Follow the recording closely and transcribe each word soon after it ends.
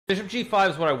Bishop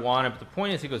g5 is what I wanted, but the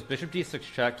point is he goes bishop d6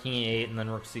 check, king e8, and then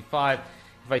rook c5.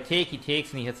 If I take, he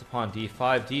takes, and he hits upon d5.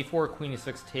 d4, queen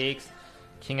e6 takes,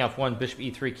 king f1, bishop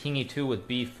e3, king e2 with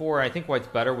b4. I think white's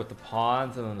better with the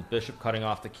pawns and then the bishop cutting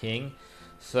off the king.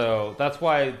 So that's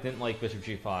why I didn't like bishop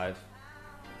g5.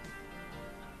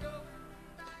 So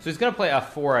he's going to play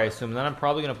f4, I assume, and then I'm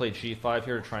probably going to play g5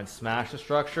 here to try and smash the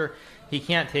structure. He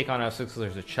can't take on f6 because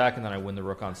there's a check, and then I win the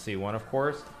rook on c1, of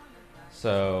course.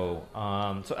 So,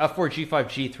 so f4, g5,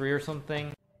 g3 or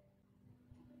something.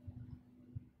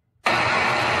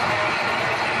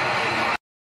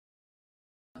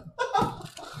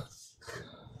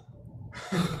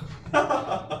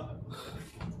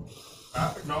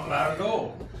 Not bad at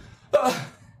all. That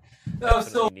was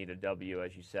so. Need a W,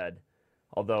 as you said.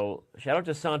 Although, shout out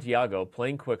to Santiago,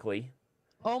 playing quickly.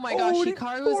 Oh my gosh,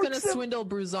 Hikaru is going to swindle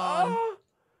Bruzon.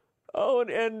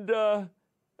 Oh,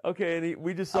 okay, and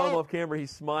we just saw him off camera. He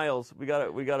smiles. We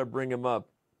gotta bring him up.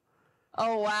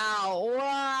 Oh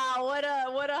wow,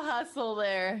 what a hustle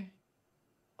there.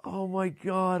 Oh my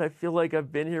God, I feel like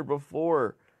I've been here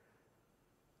before.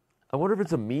 I wonder if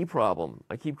it's a me problem.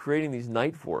 I keep creating these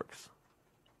knight forks.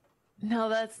 No,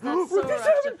 that's so Rook D7! He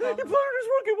planted his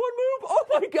rook in one move! Oh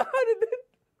my God! And then,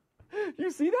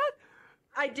 you see that?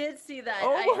 I did see that.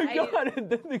 Oh my God! And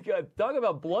then the guy, talk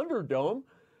about blunder dome.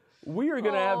 We are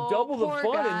going to have double the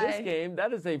fun in this game.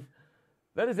 That is a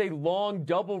long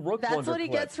double rook blunder. That's what he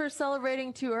gets for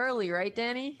celebrating too early, right,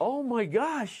 Danny? Oh my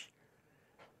gosh!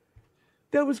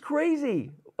 That was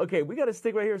crazy. Okay, we got to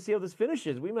stick right here and see how this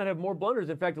finishes. We might have more blunders.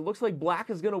 In fact, it looks like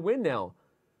black is going to win now.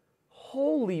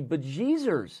 Holy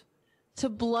bejeezers. To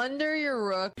blunder your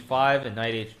rook. 5 and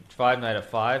knight h5, knight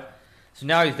f5. So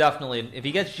now he's definitely, if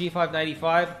he gets g5, knight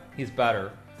e5, he's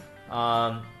better.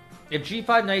 If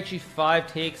g5, knight g5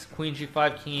 takes, queen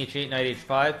g5, king h8, knight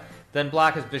h5, then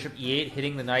black has bishop e8,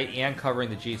 hitting the knight and covering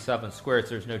the g7 square,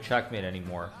 so there's no checkmate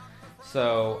anymore.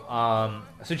 So,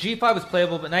 so g5 was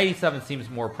playable, but knight e7 seems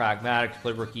more pragmatic to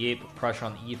play rook e8, put pressure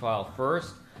on the e file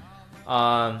first.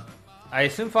 I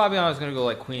assume Fabiano is going to go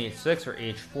like queen h6 or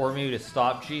h4 maybe to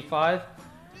stop g5.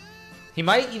 He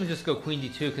might even just go queen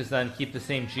d2 because then keep the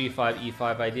same g5,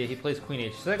 e5 idea. He plays queen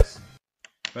h6.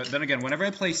 But then again, whenever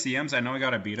I play CMs, I know I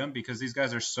got to beat them because these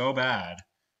guys are so bad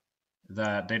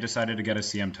that they decided to get a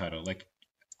CM title. Like,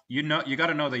 you got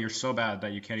to know that you're so bad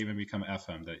that you can't even become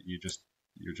FM, that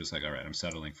you're just like, all right, I'm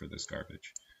settling for this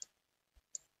garbage.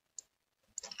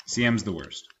 CM's the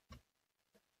worst.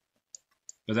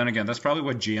 But then again, that's probably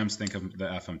what GMs think of the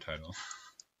FM title.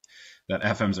 That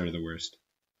FMs are the worst.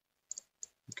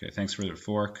 Okay, thanks for the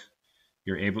fork.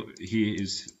 He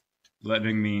is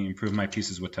letting me improve my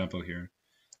pieces with tempo here.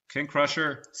 King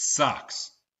Crusher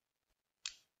sucks.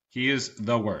 He is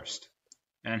the worst.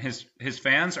 And his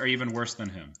fans are even worse than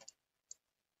him.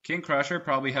 King Crusher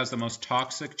probably has the most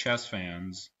toxic chess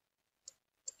fans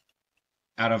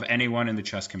out of anyone in the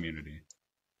chess community.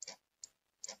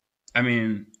 I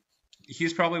mean,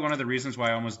 he's probably one of the reasons why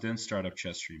I almost didn't start up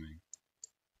chess streaming.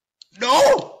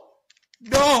 No!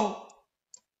 No!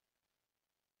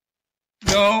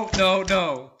 No, no,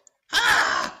 no.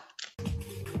 Ah!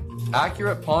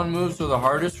 Accurate pawn moves are the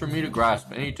hardest for me to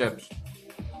grasp. Any tips?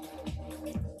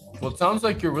 Well, it sounds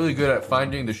like you're really good at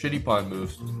finding the shitty pawn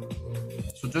moves.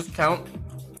 So just count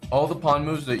all the pawn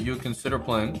moves that you consider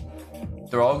playing.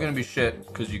 They're all going to be shit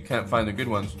because you can't find the good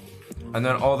ones. And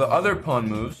then all the other pawn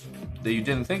moves that you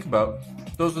didn't think about,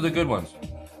 those are the good ones.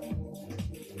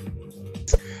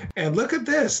 And look at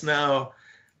this. Now,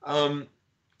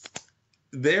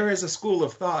 there is a school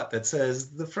of thought that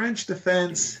says the French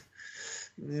defense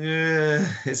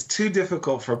is too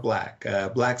difficult for black.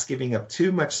 Black's giving up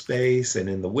too much space, and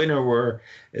in the winner war,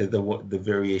 the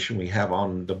variation we have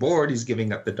on the board, he's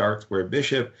giving up the dark square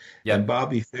bishop. Yep. And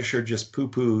Bobby Fischer just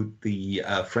poo-pooed the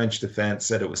French defense,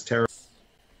 said it was terrible.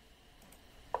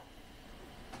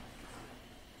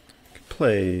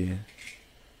 Play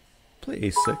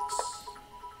a6.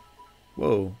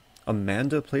 Whoa,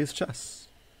 Amanda plays chess.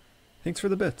 Thanks for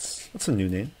the bits. That's a new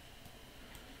name.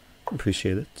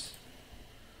 Appreciate it.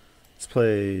 Let's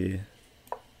play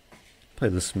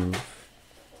this move.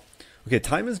 Okay,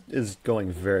 time is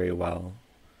going very well.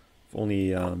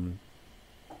 Only I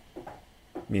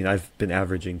mean, I've been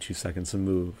averaging 2 seconds a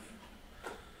move.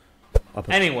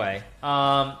 Anyway,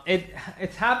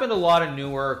 it's happened a lot in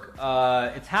Newark.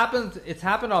 It's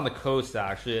happened on the coast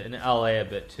actually, in LA a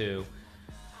bit too.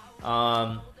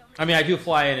 I mean, I do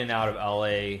fly in and out of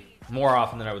LA more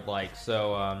often than I would like.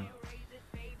 So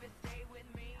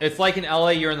it's like in LA,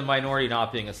 you're in the minority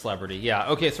not being a celebrity.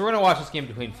 Yeah. Okay, so we're gonna watch this game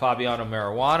between Fabiano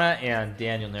Marijuana and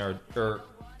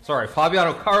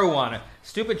Fabiano Caruana.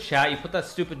 Stupid chat. You put that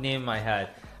stupid name in my head.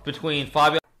 between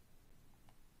Fabio.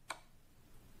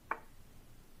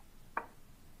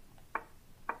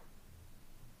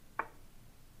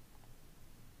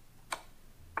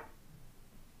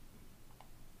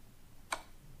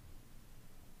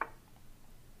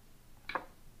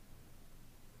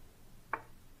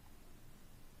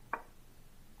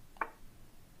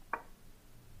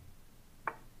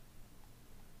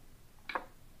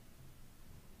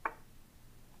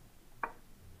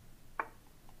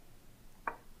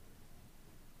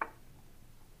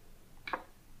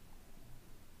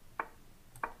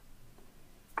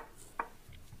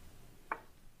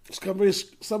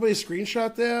 Somebody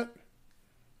screenshot that?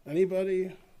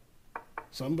 Anybody?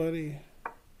 Somebody?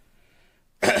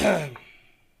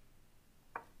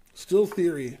 Still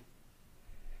theory.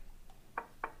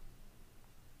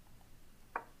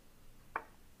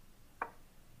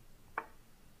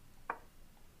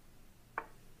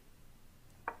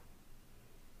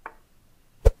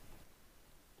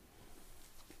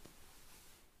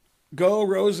 Go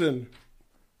Rosen.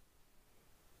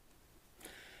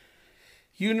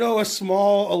 You know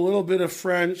a little bit of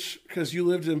French because you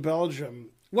lived in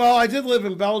Belgium. Well, I did live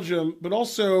in Belgium, but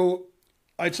also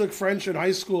I took French in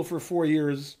high school for 4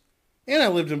 years, and I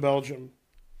lived in Belgium.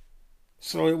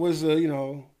 So it was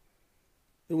a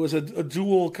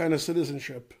dual kind of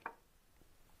citizenship.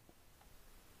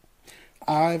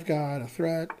 I've got a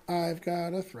threat. I've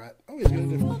got a threat. Oh, he's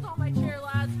gonna pulled on my chair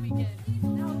last weekend.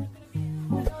 Now there's gonna be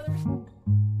another.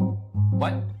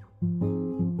 What?